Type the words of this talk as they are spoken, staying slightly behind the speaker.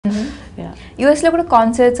యూఎస్లో కూడా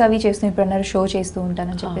కాన్సర్ట్స్ అవి చేస్తూ ఇప్పుడు షో చేస్తూ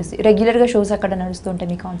ఉంటానని చెప్పేసి రెగ్యులర్గా షోస్ అక్కడ నడుస్తూ ఉంటాయి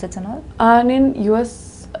మీ కాన్సర్ట్స్ అన్న? నేను యూఎస్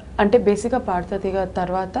అంటే బేసిక్గా పాడుతుందిగా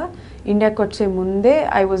తర్వాత ఇండియాకి వచ్చే ముందే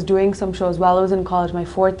I was doing some shows while I was in college my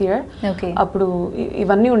 4th year. అప్పుడు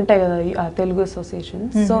ఇవన్నీ ఉంటాయి కదా తెలుగు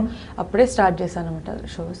అసోసియేషన్స్, సో అప్పుడే స్టార్ట్ చేశాను అనమాట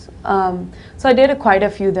shows. So I did quite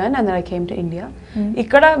a few then and then I came to India.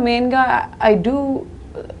 ఇక్కడ మెయిన్గా ఐ డూ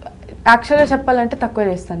యాక్చువల్గా చెప్పాలంటే తక్కువ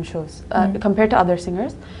చేస్తాను shows compare to other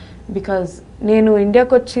singers, because నేను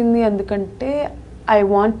ఇండియాకి వచ్చింది ఎందుకంటే I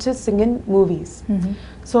want to sing in movies.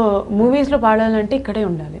 So మూవీస్లో పాడాలంటే ఇక్కడే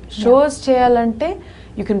ఉండాలి. షోస్ చేయాలంటే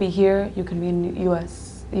you can be here, you can be in US,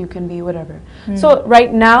 you can be whatever. So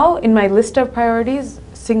right now in my list of priorities,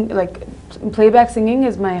 playback singing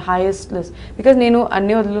is my highest list, because నేను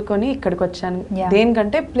అన్ని వదులుకొని ఇక్కడికి వచ్చాను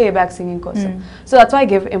దేనికంటే ప్లేబ్యాక్ సింగింగ్ కోసం. So that's why I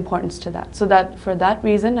give importance to that. So that for that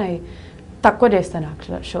reason I తక్కువ చేస్తాను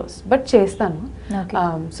యాక్చువల్గా షోస్, బట్ చేస్తాను.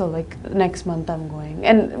 So like next month I'm going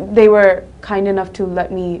and they were kind enough to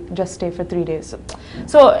let me just stay for 3 days.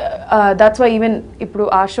 So that's why even ఇప్పుడు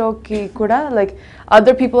ఆ షోకి కూడా like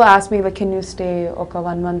other people ask me like can you stay ఒక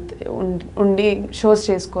 1 month ఉండి shows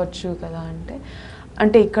చేసుకోవచ్చు కదా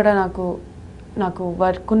అంటే ఇక్కడ నాకు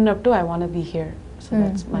వర్క్ ఉన్నప్పుడు I want be here. So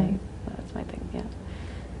that's my thing. Yeah.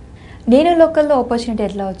 నేను లోకల్లో ఆపర్చునిటీ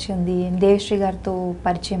ఎట్లా వచ్చింది? దేవశ్రీ గారితో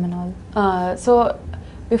పరిచయం అన్న? So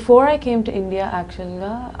before I came to India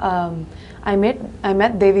యాక్చువల్గా I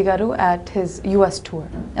met Devi Garu at his US tour.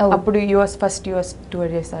 Appudu first US tour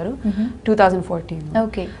chesaru 2014.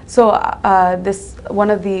 Okay. So this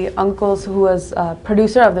one of the uncles who was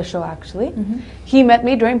producer of the show actually, he met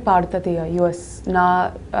me during Paadutatiya US na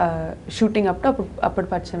shooting appudu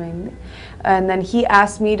parichayam, and then he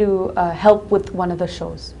asked me to help with one of the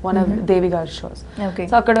shows, one of Devi Garu's shows. Okay.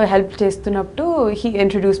 So akkada help chestunnappudu he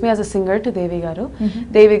introduced me as a singer to Devi Garu.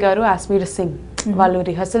 Devi Garu asked me to sing. వాళ్ళు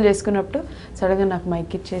rehearsal చేసుకున్నప్పుడు సడన్గా నాకు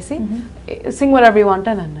mic ఇచ్చేసి Singh what ever you want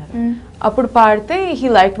అని అన్నారు. అప్పుడు పాడితే he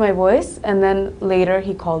like my voice and then later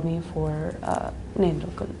he call me for నేను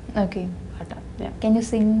local. Okay. Can you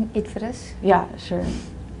sing it for us? Yeah sure.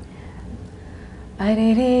 అరే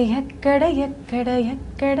రే ఎక్కడ ఎక్కడ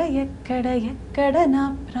ఎక్కడ ఎక్కడ ఎక్కడ నా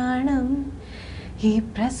ప్రాణం, ఈ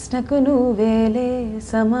ప్రశ్నకు నువ్వేలే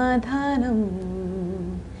సమాధానం.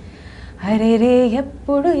 అరే రే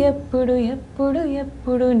ఎప్పుడు ఎప్పుడు ఎప్పుడు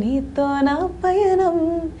ఎప్పుడు నీతో నా పయనం,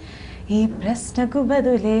 ఈ ప్రశ్నకు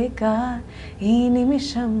బదులేక ఈ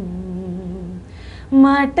నిమిషం.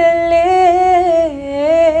 మాటలే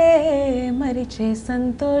మరిచే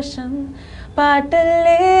సంతోషం,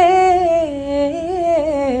 పాటలే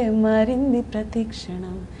మారింది ప్రతి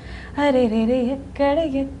క్షణం. అరే రే రే ఎక్కడ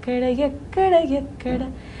ఎక్కడ ఎక్కడ ఎక్కడ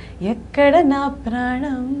ఎక్కడ నా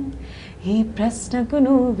ప్రాణం, ఈ ప్రశ్నకు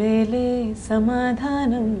నువ్వేలే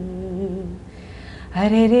సమాధానం.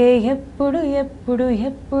 అరే రే ఎప్పుడు ఎప్పుడు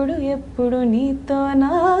ఎప్పుడు ఎప్పుడు నీతో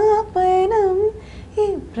నా పయనం, ఈ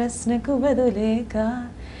ప్రశ్నకు బదులేక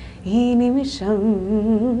ఈ నిమిషం.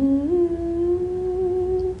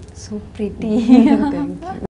 So pretty.